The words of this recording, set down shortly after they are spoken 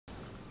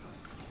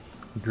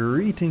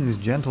Greetings,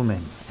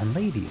 gentlemen and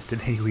ladies.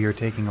 Today we are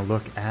taking a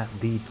look at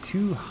the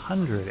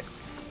 200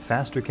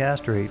 faster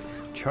cast rate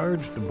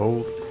charged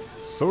bolt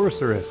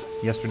Sorceress.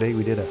 Yesterday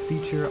we did a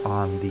feature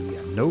on the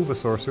Nova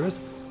Sorceress,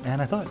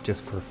 and I thought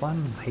just for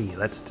fun, hey,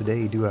 let's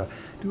today do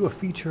a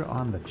feature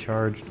on the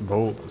charged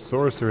bolt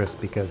Sorceress,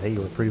 because hey,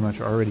 we're pretty much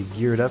already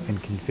geared up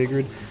and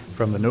configured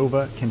from the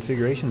Nova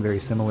configuration. Very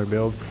similar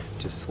build,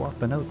 just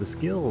swapping out the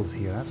skills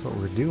here. That's what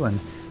we're doing.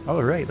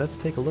 Alright, let's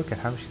take a look at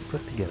how she's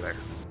put together.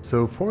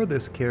 So for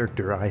this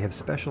character, I have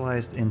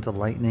specialized into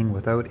lightning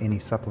without any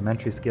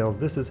supplementary skills.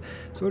 This is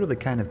sort of the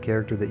kind of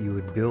character that you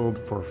would build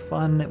for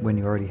fun when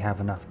you already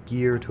have enough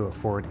gear to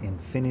afford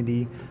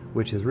infinity,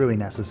 which is really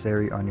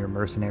necessary on your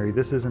mercenary.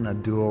 This isn't a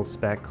dual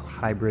spec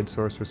hybrid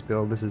sorceress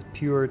build. This is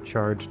pure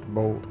charged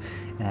bolt,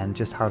 and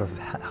just how to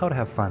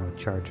have fun with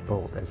charged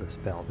bolt as a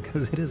spell,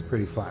 because it is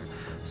pretty fun.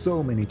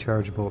 So many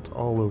charged bolts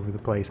all over the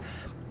place.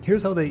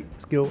 Here's how the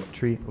skill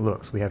tree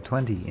looks. We have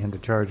 20 into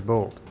Charged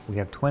Bolt. We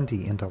have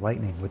 20 into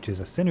Lightning, which is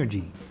a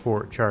synergy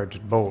for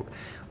Charged Bolt.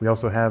 We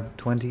also have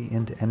 20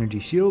 into Energy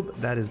Shield.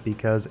 That is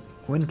because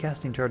when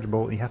casting Charged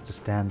Bolt, you have to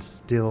stand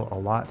still a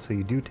lot, so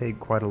you do take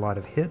quite a lot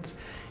of hits,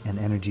 and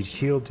Energy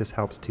Shield just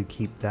helps to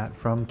keep that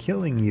from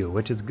killing you,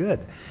 which is good.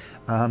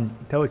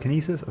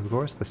 Telekinesis, of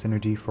course, the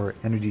synergy for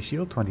Energy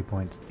Shield, 20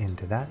 points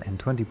into that, and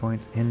 20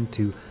 points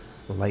into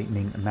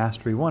Lightning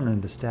Mastery. 1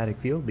 into Static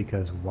Field,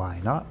 because why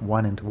not?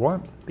 1 into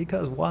Warmth,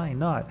 because why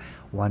not?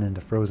 1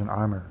 into Frozen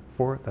Armor,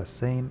 for the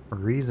same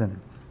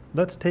reason.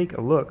 Let's take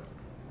a look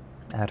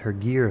at her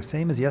gear.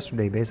 Same as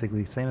yesterday,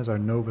 basically, same as our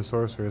Nova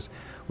Sorceress.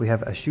 We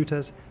have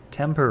Ashuta's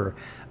Temper.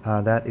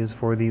 That is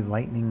for the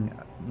lightning,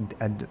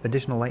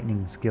 additional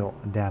lightning skill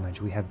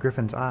damage. We have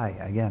Griffin's Eye,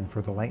 again,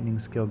 for the lightning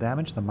skill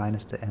damage, the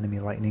minus to enemy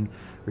lightning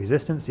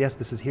resistance. Yes,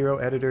 this is Hero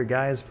Editor,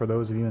 guys. For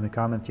those of you in the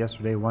comments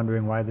yesterday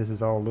wondering why this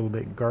is all a little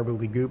bit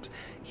garbly-goops,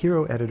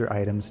 Hero Editor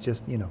items,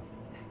 just, you know,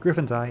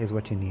 Griffin's Eye is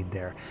what you need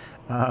there.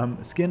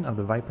 Skin of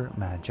the Viper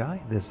Magi.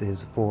 This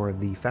is for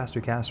the faster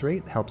cast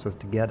rate. Helps us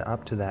to get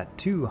up to that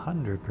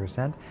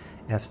 200%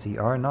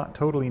 FCR. Not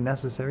totally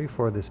necessary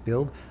for this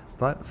build,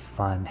 but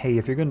fun. Hey,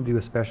 if you're going to do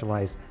a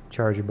specialized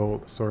Charge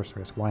Bolt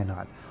Sorceress, why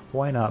not?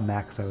 Why not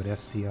max out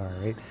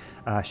FCR,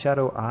 right?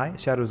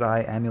 Shadow's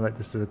Eye Amulet.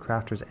 This is a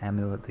crafter's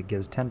amulet that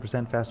gives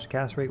 10% faster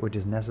cast rate, which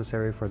is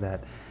necessary for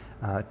that,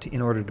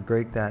 in order to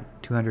break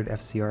that 200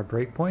 FCR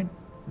breakpoint.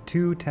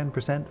 2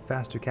 10%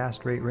 faster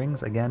cast rate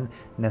rings, again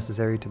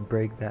necessary to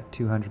break that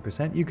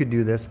 200%. You could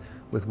do this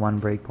with 1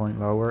 breakpoint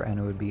lower and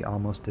it would be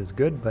almost as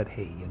good, but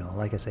hey, you know,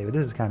 like I say,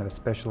 this is kind of a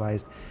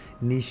specialized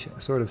niche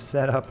sort of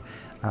setup,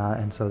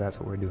 and so that's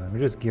what we're doing. We're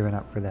just gearing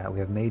up for that. We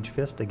have Mage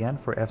Fist again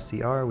for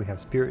FCR. We have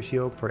Spirit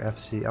Shield for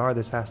FCR.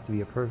 This has to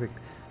be a perfect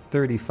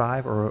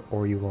 35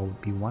 or you will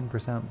be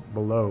 1%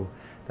 below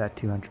that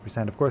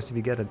 200%. Of course, if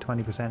you get a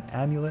 20%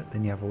 amulet,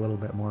 then you have a little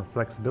bit more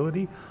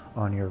flexibility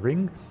on your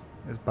ring.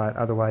 But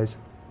otherwise,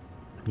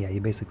 yeah,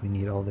 you basically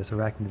need all this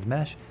Arachnid's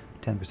Mesh,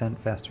 10%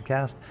 faster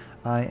cast.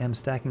 I am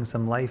stacking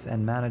some life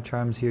and mana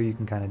charms here. You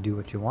can kind of do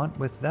what you want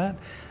with that.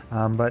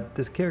 But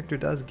this character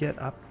does get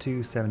up to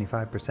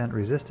 75%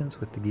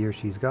 resistance with the gear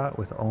she's got,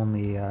 with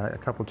only a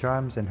couple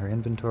charms in her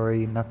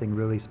inventory. Nothing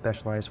really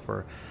specialized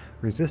for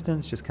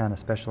resistance, just kind of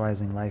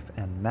specializing life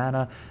and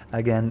mana.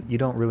 Again, you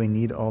don't really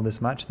need all this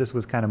much. This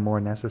was kind of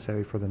more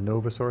necessary for the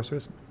Nova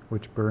Sorceress,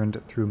 which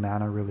burned through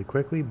mana really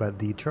quickly, but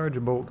the Charge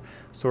Bolt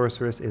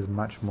Sorceress is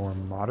much more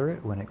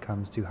moderate when it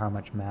comes to how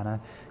much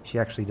mana she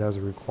actually does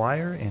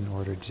require in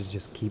order to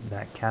just keep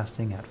that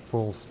casting at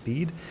full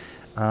speed.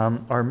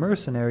 Our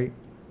Mercenary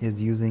is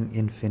using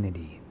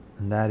Infinity,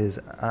 and that is,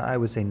 I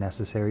would say,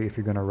 necessary if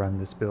you're going to run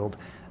this build.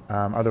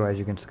 Otherwise,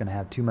 you're just going to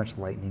have too much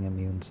lightning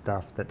immune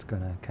stuff that's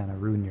going to kind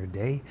of ruin your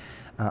day.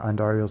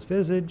 Andariel's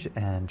Visage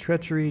and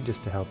Treachery,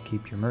 just to help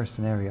keep your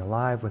mercenary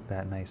alive with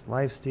that nice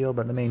lifesteal.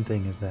 But the main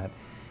thing is that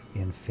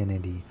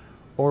Infinity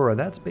Aura.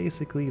 That's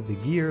basically the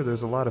gear.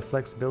 There's a lot of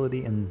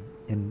flexibility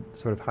in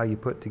sort of how you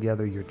put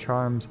together your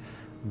charms,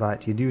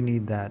 but you do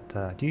need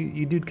that.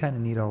 You do kind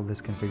of need all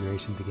this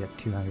configuration to get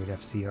 200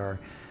 FCR.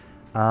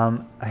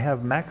 I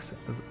have max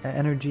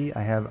energy.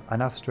 I have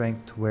enough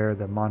strength to wear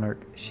the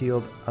Monarch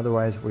shield.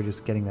 Otherwise, we're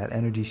just getting that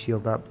energy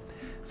shield up,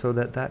 so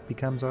that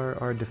becomes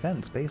our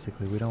defense.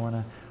 Basically, we don't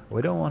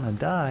want to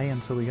die,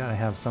 and so we gotta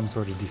have some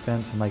sort of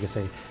defense. And like I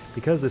say,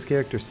 because this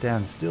character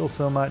stands still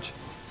so much,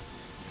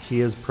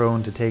 she is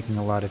prone to taking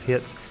a lot of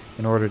hits.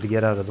 In order to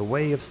get out of the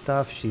way of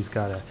stuff, she's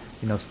gotta,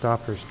 you know,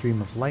 stop her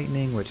stream of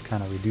lightning, which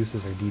kind of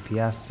reduces her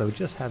DPS. So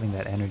just having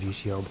that energy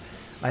shield,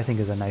 I think,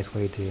 is a nice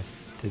way to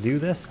do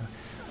this.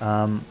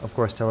 Of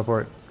course,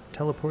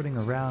 teleporting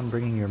around,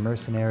 bringing your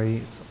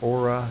mercenary's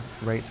aura,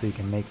 right, so you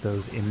can make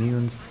those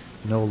immunes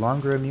no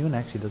longer immune.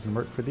 Actually, doesn't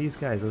work for these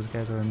guys. Those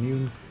guys are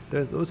immune.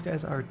 Those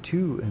guys are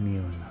too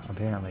immune,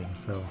 apparently.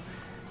 So,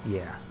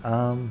 yeah.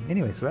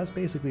 Anyway, so that's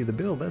basically the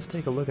build. Let's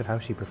take a look at how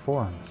she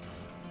performs.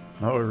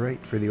 Alright,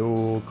 for the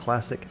old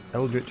classic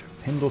Eldritch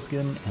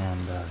Pindleskin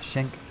and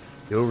Shenk,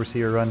 the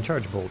Overseer run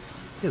Charge Bolt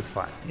is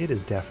fun. It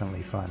is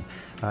definitely fun.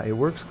 It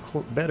works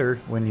better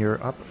when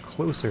you're up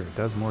closer. It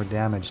does more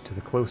damage to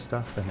the close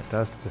stuff than it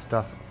does to the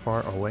stuff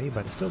far away,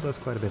 but it still does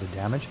quite a bit of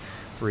damage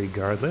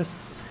regardless.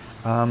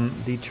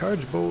 The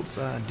charge bolts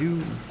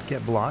do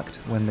get blocked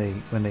when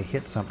they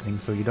hit something,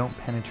 so you don't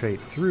penetrate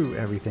through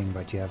everything,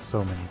 but you have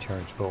so many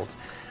charge bolts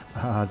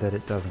that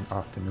it doesn't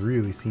often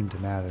really seem to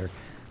matter.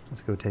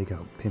 Let's go take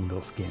out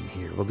Pinball Skin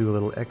here. We'll do a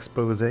little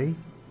expose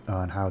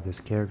on how this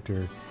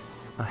character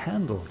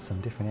handles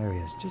some different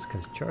areas, just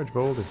because Charge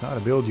Bolt is not a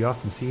build you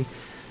often see,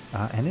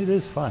 and it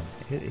is fun.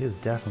 It is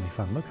definitely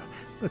fun.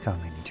 Look how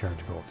many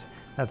Charge Bolts.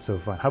 That's so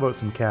fun. How about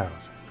some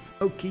cows?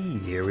 Okay,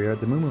 here we are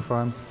at the Moo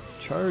Farm.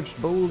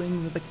 Charged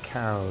bolting the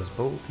cows.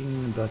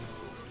 Bolting the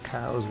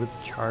cows with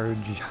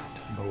charged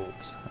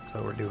bolts. That's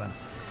what we're doing.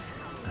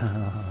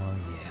 Oh,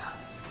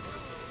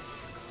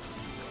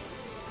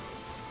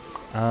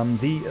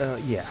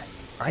 yeah.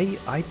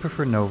 I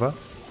prefer Nova.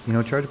 You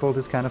know, Charge Bolt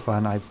is kind of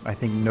fun. I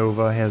think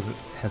Nova has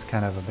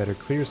kind of a better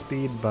clear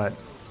speed, but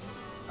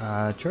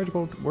Charge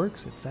Bolt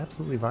works. It's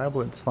absolutely viable.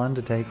 It's fun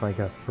to take like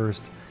a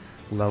first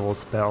level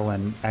spell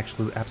and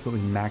actually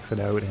absolutely max it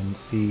out and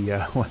see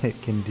what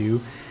it can do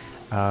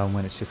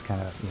when it's just kind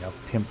of, you know,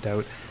 pimped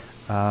out.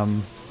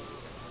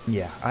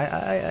 Yeah,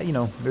 I you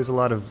know, there's a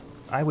lot of,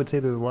 I would say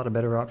there's a lot of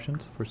better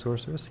options for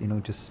Sorceress. You know,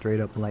 just straight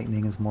up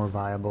Lightning is more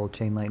viable,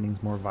 Chain Lightning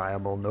is more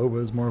viable, Nova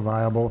is more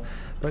viable,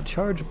 but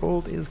Charge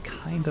Bolt is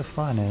kind of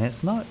fun, and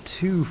it's not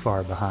too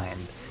far behind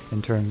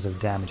in terms of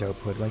damage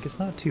output. Like, it's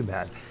not too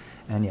bad.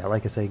 And yeah,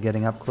 like I say,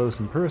 getting up close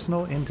and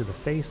personal into the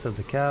face of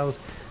the cows,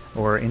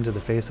 or into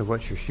the face of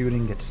what you're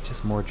shooting, gets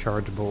just more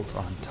Charge Bolts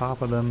on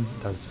top of them,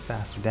 does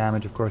faster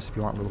damage. Of course, if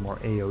you want a little more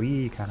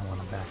AoE, you kind of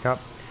want to back up.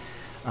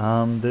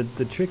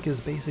 The trick is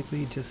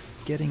basically just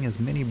getting as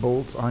many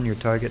bolts on your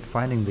target,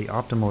 finding the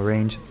optimal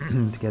range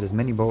to get as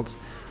many bolts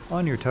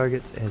on your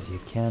targets as you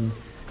can,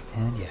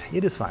 and yeah,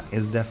 it is fun.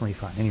 It's definitely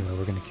fun. Anyway,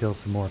 we're going to kill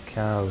some more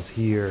cows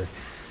here.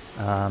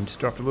 Just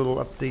dropped a little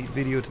update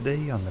video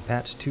today on the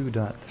patch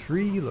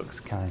 2.3. Looks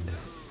kind of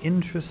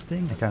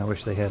interesting. I kind of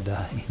wish they had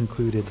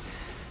included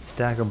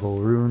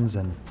stackable runes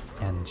and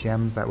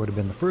gems. That would have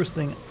been the first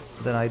thing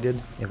that I did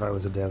if I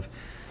was a dev.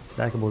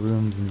 Stackable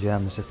runes and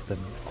gems, just the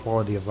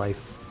quality of life,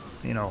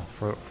 you know,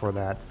 for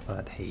that.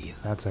 But hey,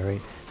 that's all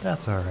right.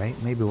 That's all right.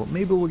 Maybe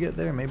we'll get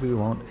there. Maybe we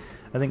won't.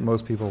 I think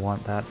most people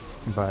want that,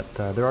 but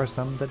there are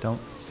some that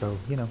don't. So,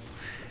 you know,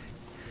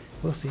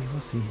 we'll see. We'll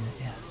see.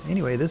 Yeah.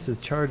 Anyway, this is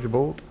Charge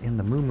Bolt in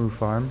the Moo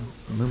Farm.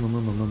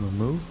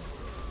 Moo.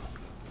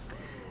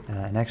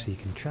 And actually, you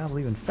can travel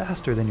even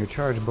faster than your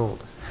Charge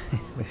Bolt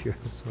with your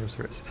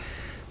Sorceress,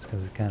 just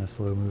because it's kind of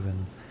slow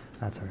moving.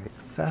 That's alright.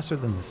 Faster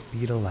than the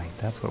speed of light.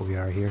 That's what we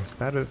are here.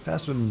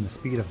 Faster than the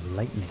speed of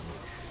lightning,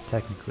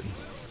 technically.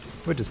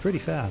 Which is pretty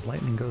fast.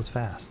 Lightning goes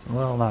fast.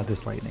 Well, not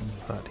this lightning,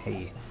 but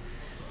hey,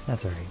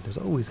 that's alright. There's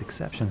always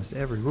exceptions to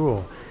every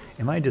rule.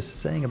 Am I just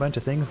saying a bunch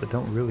of things that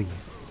don't really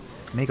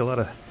make a lot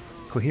of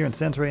coherent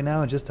sense right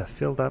now, just to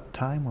fill up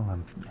time while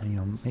I'm, you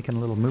know, making a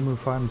little Moo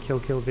Farm kill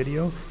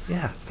video?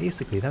 Yeah,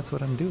 basically that's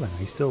what I'm doing. Are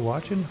you still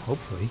watching?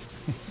 Hopefully.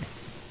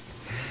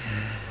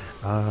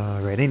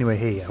 Alright, anyway,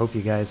 hey, I hope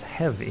you guys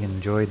have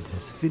enjoyed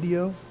this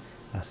video.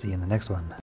 I'll see you in the next one.